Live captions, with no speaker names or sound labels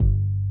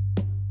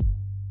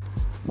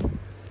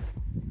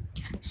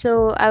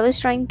So I was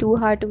trying too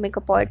hard to make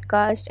a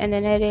podcast, and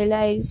then I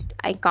realized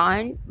I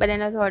can't. But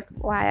then I thought,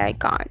 why I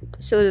can't?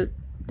 So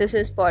this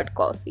is Pod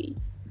Coffee.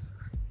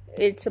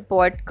 It's a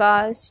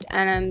podcast,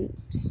 and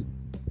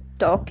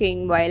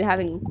talking while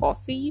having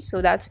coffee.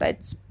 So that's why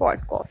it's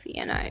Pod Coffee,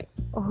 and I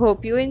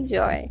hope you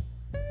enjoy.